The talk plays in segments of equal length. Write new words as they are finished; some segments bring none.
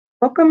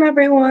Welcome,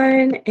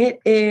 everyone.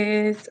 It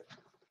is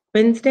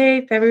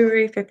Wednesday,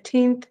 February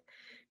 15th,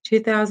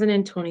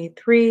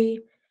 2023.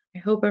 I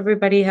hope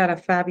everybody had a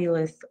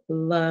fabulous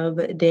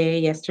love day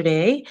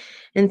yesterday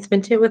and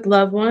spent it with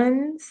loved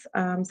ones,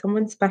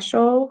 someone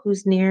special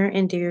who's near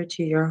and dear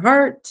to your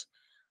heart,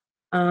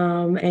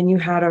 and you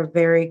had a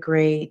very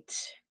great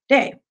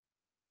day.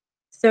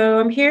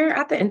 So I'm here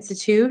at the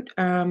Institute,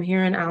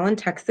 here in Allen,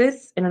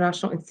 Texas,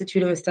 International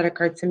Institute of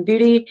Aesthetic Arts and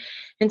Beauty.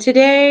 And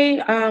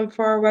today,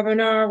 for our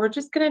webinar, we're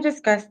just going to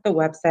discuss the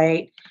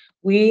website.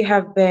 We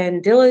have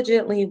been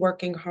diligently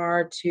working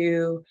hard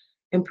to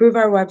improve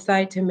our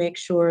website to make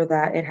sure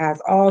that it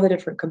has all the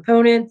different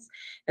components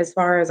as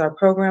far as our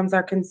programs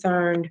are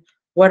concerned,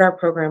 what our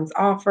programs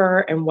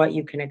offer, and what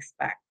you can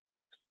expect.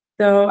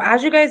 So,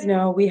 as you guys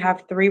know, we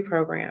have three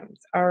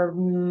programs. Our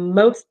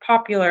most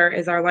popular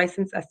is our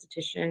licensed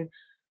esthetician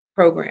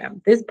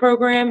program. This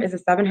program is a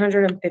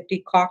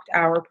 750 clocked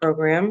hour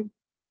program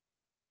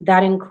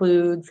that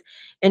includes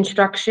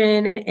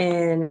instruction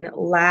in the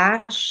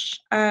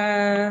lash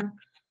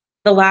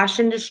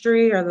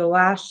industry or the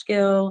lash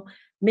skill,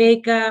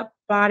 makeup,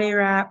 body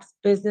wraps,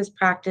 business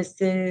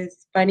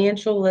practices,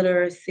 financial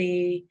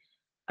literacy,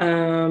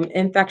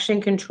 infection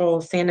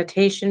control,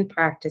 sanitation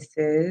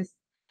practices,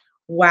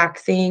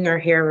 waxing or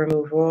hair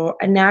removal,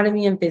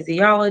 anatomy and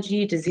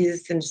physiology,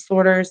 diseases and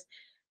disorders,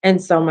 and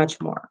so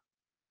much more.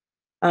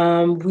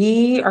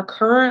 We are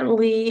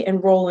currently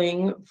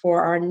enrolling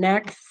for our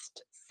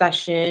next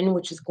session,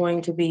 which is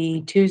going to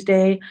be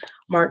Tuesday,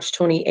 March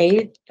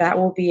 28th. That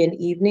will be an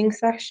evening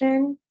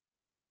session.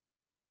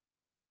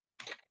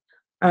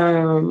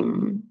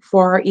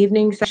 For our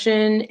evening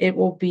session, it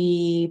will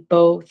be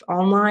both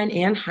online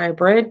and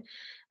hybrid.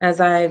 As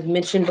I've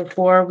mentioned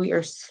before, we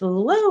are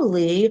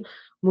slowly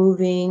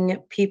moving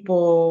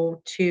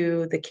people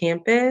to the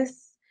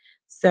campus.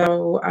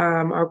 So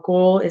our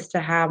goal is to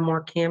have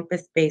more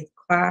campus-based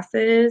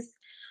classes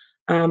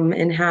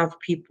and have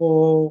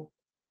people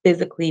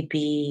physically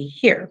be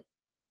here.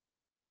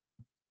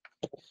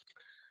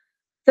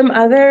 Some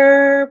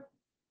other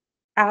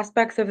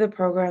aspects of the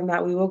program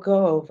that we will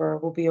go over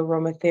will be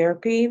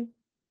aromatherapy.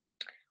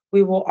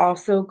 We will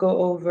also go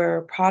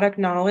over product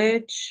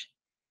knowledge,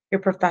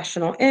 your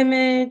professional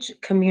image,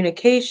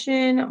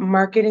 communication,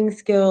 marketing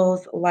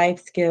skills,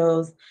 life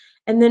skills,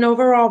 and then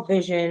overall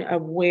vision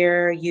of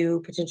where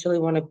you potentially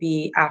want to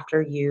be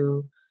after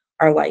you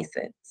are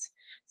licensed.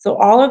 So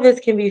all of this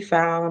can be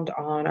found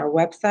on our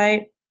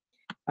website.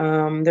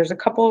 There's a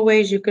couple of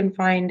ways you can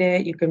find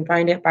it. You can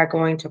find it by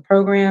going to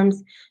programs.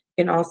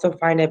 You can also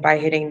find it by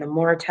hitting the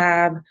More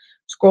tab,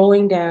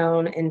 scrolling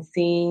down and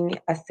seeing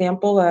a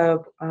sample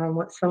of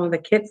what some of the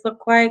kits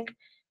look like.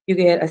 You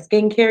get a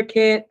skincare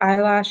kit,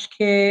 eyelash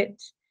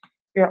kit.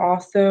 You're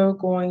also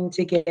going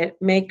to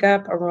get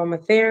makeup,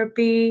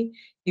 aromatherapy.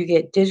 You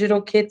get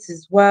digital kits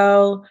as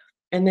well,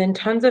 and then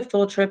tons of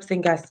field trips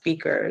and guest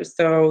speakers.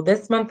 So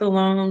this month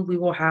alone, we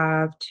will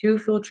have 2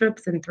 field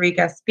trips and 3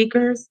 guest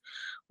speakers.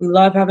 We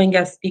love having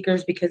guest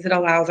speakers because it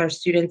allows our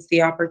students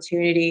the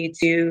opportunity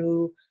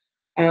to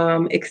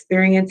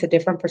experience a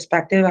different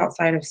perspective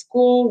outside of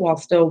school while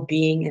still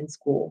being in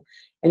school.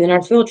 And then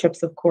our field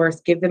trips, of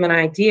course, give them an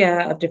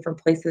idea of different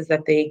places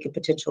that they could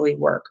potentially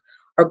work.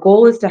 Our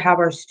goal is to have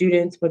our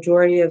students,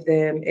 majority of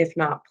them, if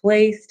not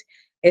placed,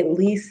 at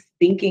least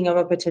thinking of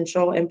a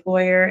potential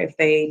employer if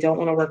they don't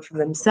want to work for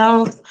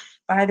themselves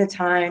by the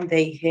time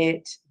they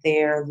hit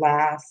their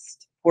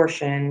last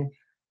portion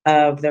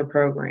of their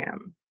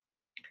program.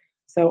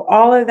 So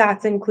all of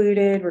that's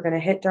included. We're going to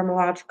hit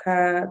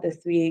Dermalogica this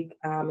week.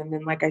 And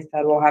then, like I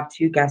said, we'll have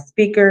 2 guest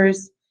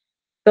speakers,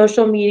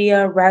 social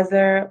media,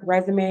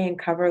 resume and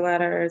cover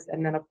letters,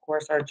 and then, of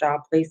course, our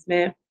job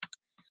placement.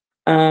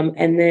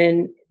 And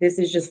then this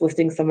is just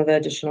listing some of the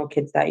additional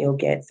kits that you'll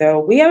get. So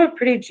we have a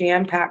pretty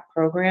jam-packed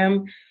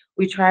program.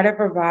 We try to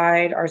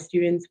provide our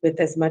students with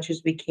as much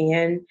as we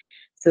can,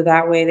 so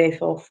that way they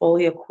feel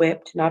fully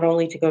equipped, not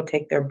only to go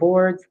take their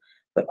boards,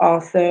 but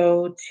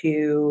also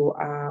to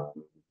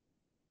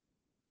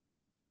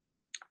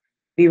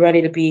be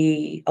ready to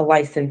be a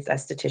licensed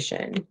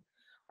esthetician.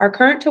 Our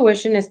current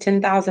tuition is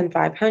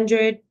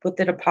 $10,500, with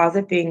the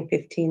deposit being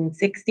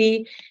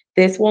 $1,560.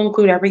 This will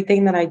include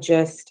everything that I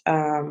just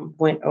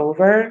went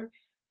over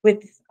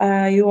with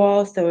you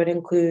all. So it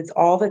includes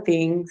all the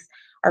things.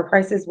 Our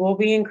prices will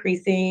be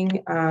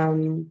increasing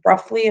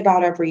roughly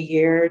about every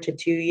year to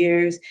 2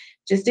 years,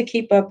 just to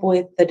keep up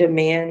with the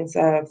demands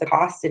of the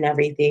cost and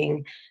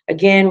everything.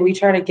 Again, we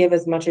try to give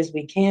as much as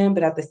we can,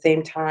 but at the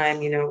same time,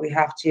 we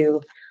have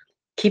to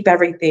keep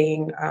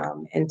everything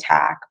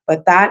intact.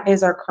 But that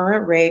is our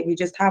current rate. We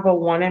just have a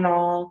one and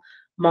all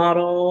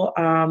model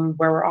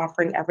where we're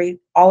offering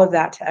all of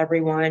that to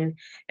everyone.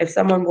 If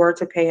someone were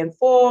to pay in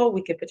full,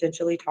 we could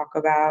potentially talk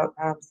about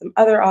some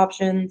other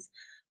options.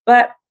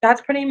 But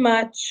that's pretty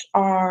much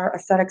our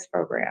aesthetics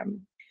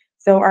program.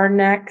 So our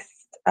next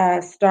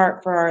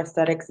start for our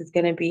aesthetics is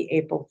going to be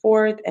April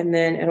 4th, and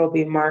then it'll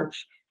be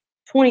March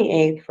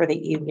 28th for the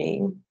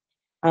evening.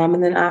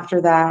 And then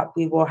after that,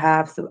 we will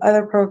have some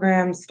other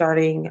programs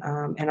starting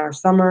in our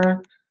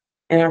summer.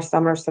 in our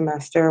summer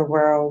semester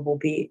where we'll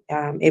be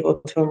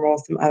able to enroll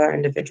some other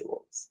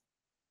individuals.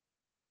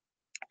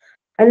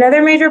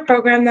 Another major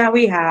program that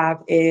we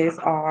have is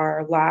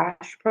our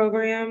LASH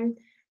program.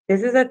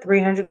 This is a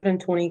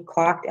 320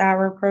 clocked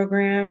hour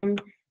program.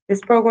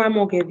 This program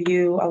will give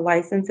you a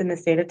license in the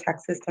state of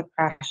Texas to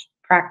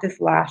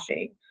practice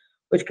lashing,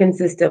 which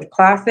consists of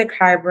classic,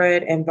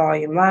 hybrid, and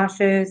volume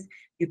lashes.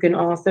 You can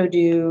also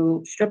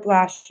do strip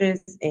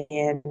lashes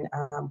and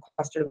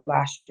clustered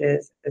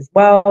lashes as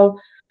well.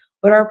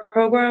 But our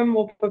program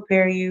will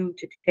prepare you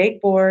to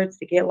take boards,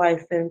 to get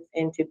licensed,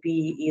 and to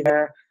be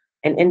either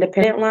an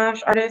independent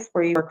lash artist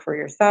where you work for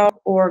yourself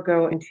or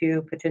go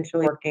into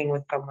potentially working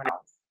with someone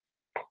else.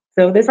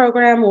 So this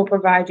program will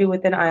provide you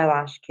with an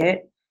eyelash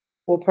kit,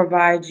 will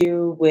provide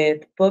you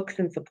with books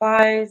and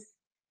supplies,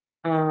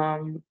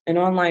 an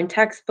online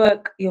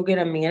textbook. You'll get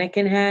a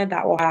mannequin head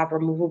that will have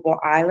removable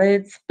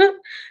eyelids.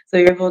 So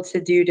you're able to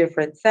do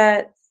different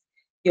sets.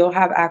 You'll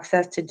have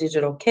access to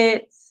digital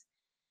kits,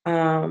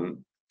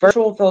 um,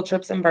 virtual field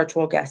trips, and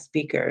virtual guest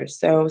speakers.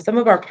 So some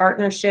of our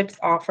partnerships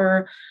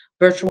offer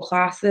virtual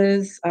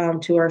classes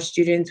to our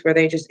students where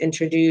they just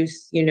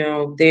introduce,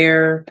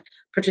 their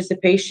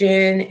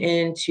participation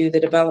into the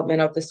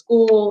development of the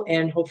school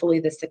and hopefully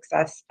the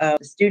success of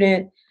the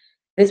student.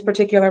 This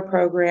particular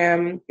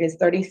program is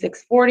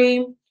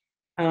 3640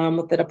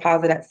 with the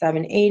deposit at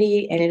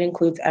 780, and it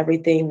includes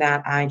everything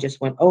that I just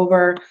went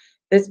over.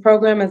 This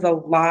program is a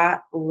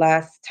lot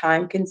less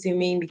time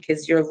consuming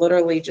because you're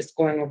literally just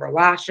going over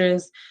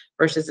lashes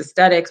versus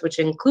aesthetics, which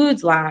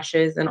includes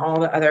lashes and all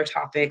the other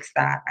topics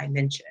that I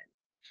mentioned.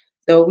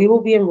 So we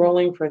will be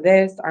enrolling for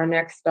this. Our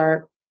next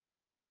start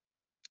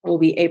will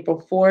be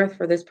April 4th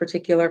for this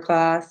particular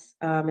class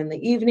in the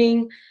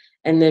evening.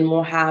 And then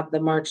we'll have the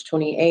March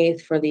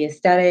 28th for the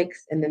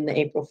aesthetics and then the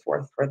April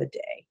 4th for the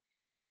day.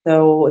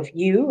 So if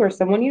you or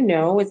someone you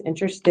know is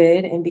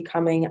interested in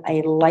becoming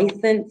a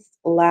licensed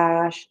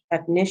lash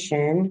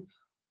technician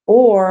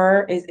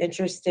or is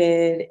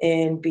interested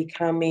in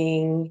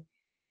becoming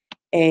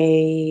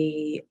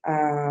a,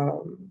 a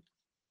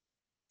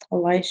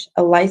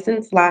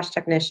licensed lash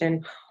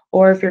technician,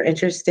 or if you're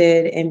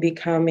interested in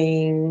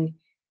becoming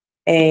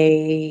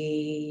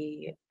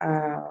a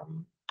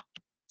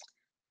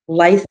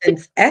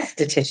licensed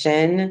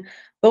esthetician,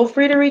 feel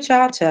free to reach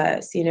out to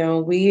us.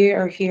 We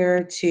are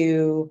here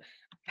to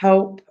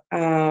help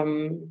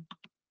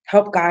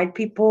help guide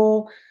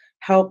people,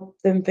 help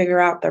them figure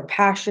out their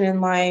passion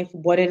in life,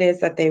 what it is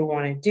that they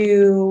want to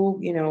do,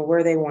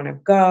 where they want to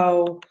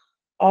go,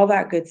 all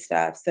that good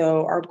stuff.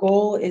 So our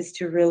goal is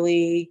to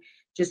really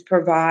just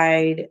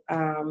provide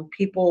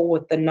people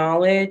with the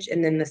knowledge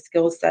and then the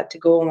skill set to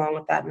go along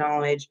with that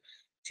knowledge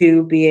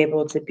to be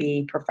able to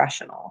be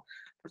professional.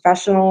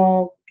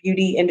 Professional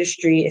beauty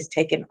industry is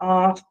taken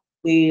off.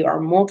 We are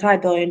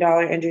multi-billion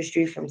dollar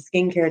industry from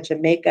skincare to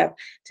makeup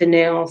to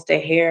nails to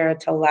hair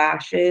to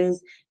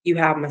lashes. You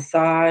have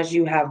massage,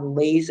 you have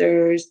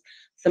lasers.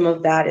 Some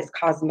of that is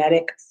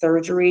cosmetic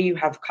surgery. You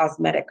have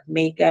cosmetic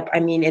makeup. I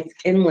mean, it's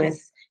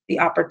endless the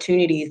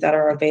opportunities that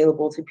are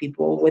available to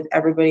people with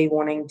everybody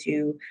wanting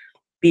to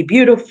be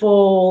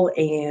beautiful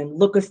and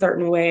look a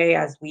certain way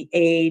as we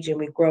age and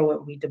we grow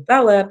and we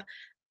develop.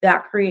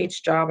 That creates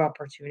job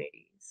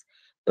opportunities.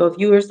 So if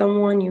you or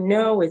someone you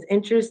know is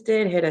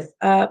interested, hit us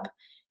up.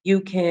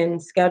 You can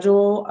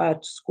schedule a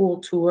school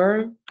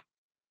tour.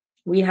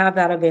 We have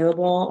that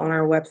available on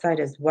our website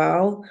as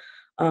well.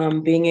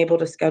 Being able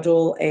to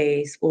schedule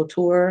a school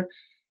tour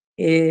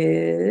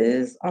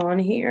is on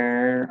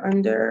here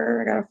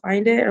under, I gotta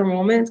find it,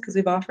 enrollments, because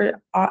we've offered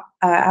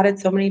added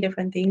so many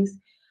different things.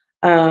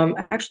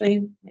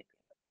 Actually,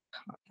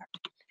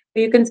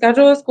 you can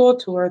schedule a school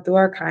tour through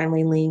our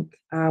Kindly link,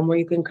 where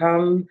you can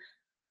come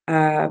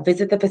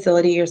visit the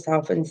facility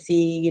yourself and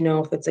see,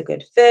 if it's a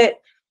good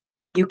fit.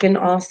 You can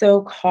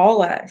also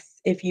call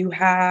us if you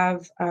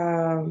have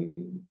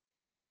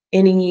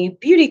any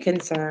beauty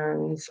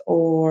concerns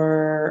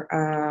or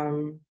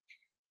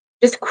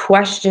just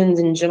questions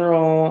in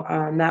general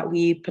that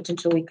we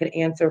potentially could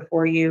answer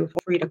for you.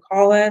 Feel free to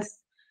call us.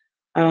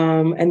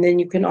 And then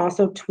you can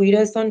also tweet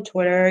us on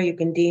Twitter. You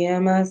can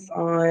DM us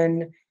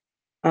on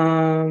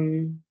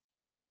um,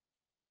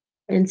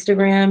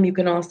 Instagram. You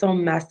can also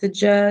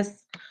message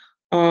us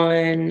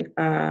on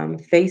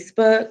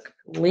Facebook,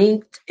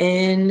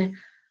 LinkedIn,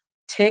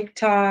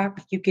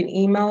 TikTok. You can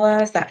email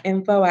us at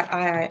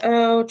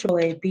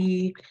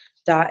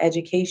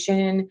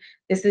info@iio.education.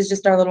 This is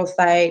just our little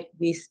site.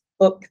 We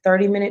book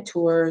 30-minute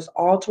tours.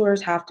 All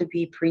tours have to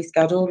be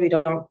pre-scheduled. We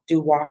don't do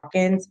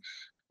walk-ins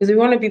because we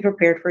want to be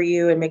prepared for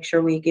you and make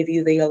sure we give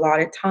you the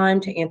allotted time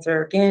to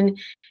answer again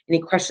any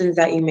questions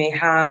that you may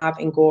have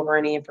and go over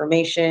any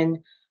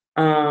information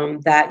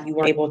that you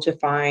weren't able to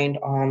find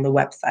on the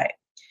website.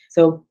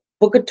 So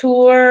book a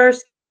tour,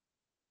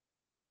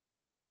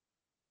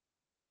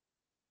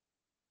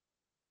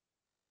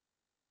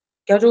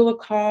 schedule a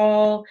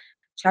call,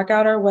 check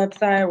out our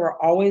website. We're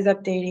always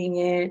updating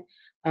it.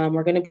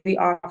 We're going to be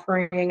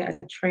offering a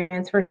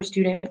transfer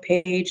student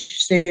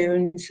page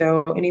soon.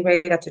 So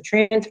anybody that's a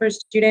transfer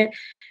student,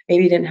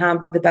 maybe didn't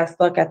have the best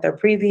luck at their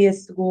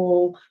previous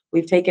school.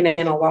 We've taken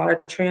in a lot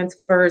of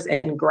transfers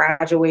and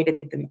graduated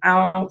them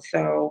out.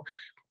 So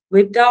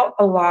we've dealt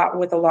a lot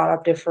with a lot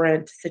of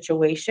different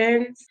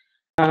situations.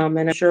 And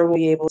I'm sure we'll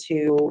be able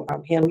to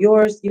handle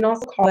yours. You can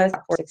also call us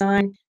at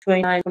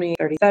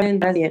 469-29-2837.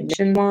 That's the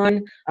admission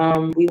one.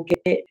 We will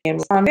get it and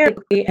respond very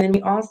quickly. And then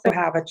we also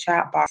have a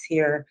chat box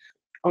here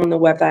on the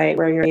website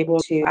where you're able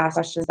to ask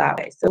questions that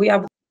way. So we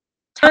have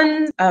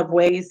tons of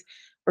ways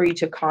for you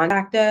to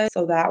contact us.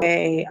 So that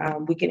way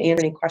we can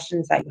answer any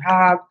questions that you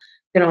have.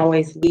 You can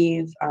always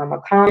leave a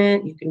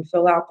comment. You can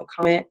fill out the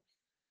comment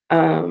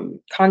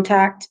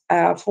contact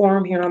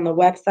form here on the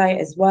website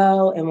as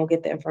well, and we'll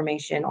get the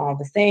information all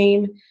the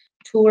same.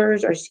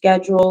 Tours are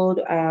scheduled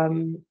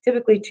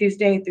typically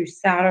Tuesday through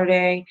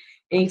Saturday,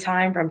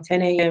 anytime from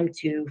 10 a.m.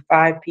 to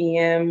 5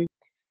 p.m.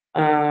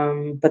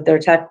 But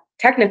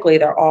technically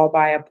they're all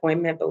by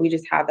appointment, but we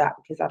just have that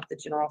because that's the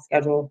general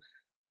schedule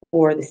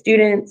for the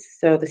students.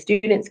 So the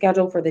student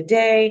schedule for the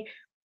day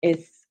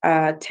is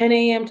 10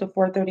 a.m. to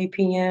 4:30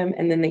 p.m.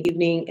 and then the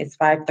evening is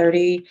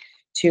 5:30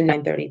 to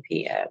 9:30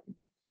 p.m.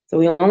 So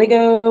we only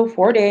go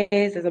 4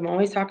 days, as I'm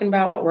always talking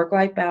about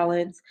work-life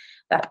balance.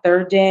 That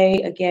third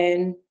day,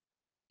 again,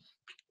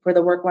 for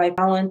the work-life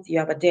balance, you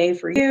have a day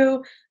for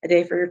you, a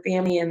day for your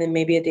family, and then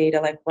maybe a day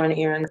to like run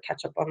errands,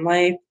 catch up on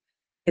life.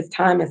 Because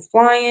time is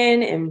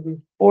flying,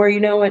 and before you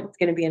know it, it's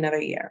going to be another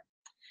year.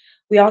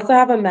 We also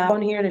have a map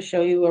on here to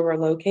show you where we're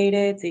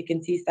located. So you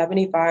can see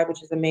 75,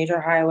 which is a major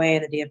highway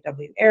in the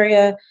DFW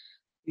area.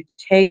 You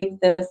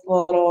take this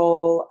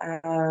little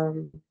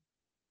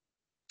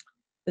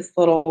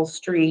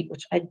street,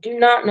 which I do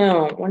not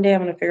know. One day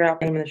I'm going to figure out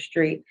the name of the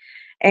street.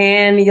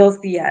 And you'll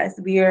see us.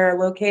 We are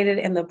located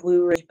in the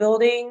Blue Ridge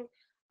building.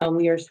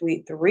 We are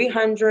Suite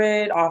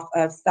 300 off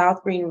of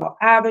South Greenville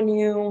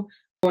Avenue,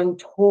 going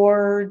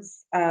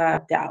towards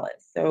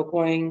Dallas. So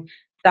going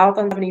south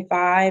on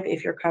 75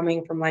 if you're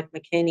coming from like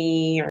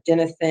McKinney or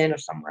Denison or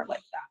somewhere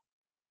like that.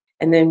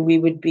 And then we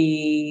would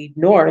be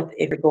north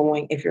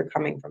if you're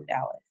coming from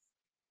Dallas.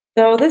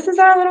 So this is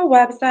our little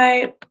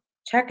website.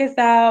 Check us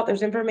out.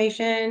 There's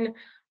information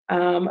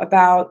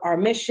about our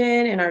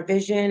mission and our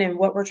vision and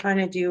what we're trying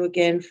to do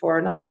again for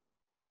not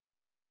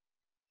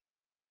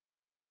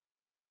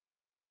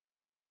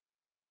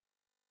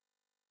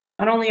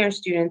only our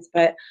students,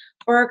 but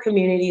for our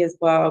community as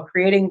well,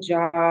 creating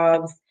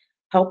jobs,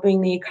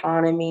 helping the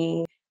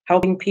economy,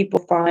 helping people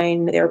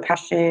find their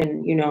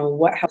passion,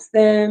 what helps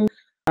them,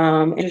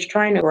 and just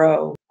trying to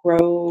grow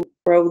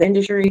the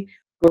industry,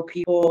 grow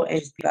people, and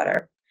just be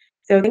better.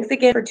 So thanks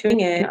again for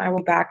tuning in. I will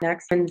be back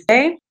next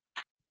Wednesday.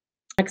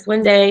 Next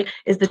Wednesday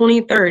is the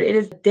 23rd. It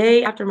is the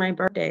day after my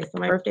birthday. So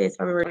my birthday is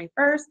February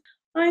 21st.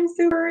 I'm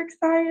super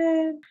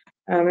excited.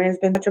 It has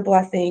been such a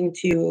blessing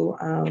to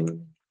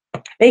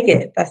make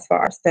it thus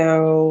far.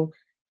 So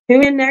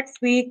tune in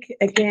next week.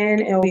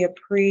 Again, it'll be a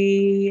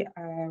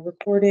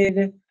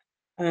pre-recorded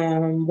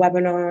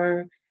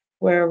webinar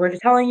where we're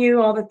just telling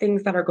you all the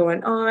things that are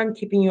going on,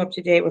 keeping you up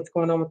to date what's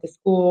going on with the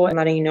school, and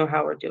letting you know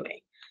how we're doing.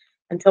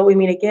 Until we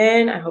meet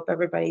again, I hope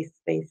everybody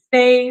stays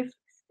safe,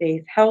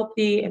 stays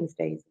healthy, and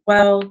stays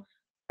well.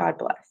 God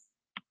bless.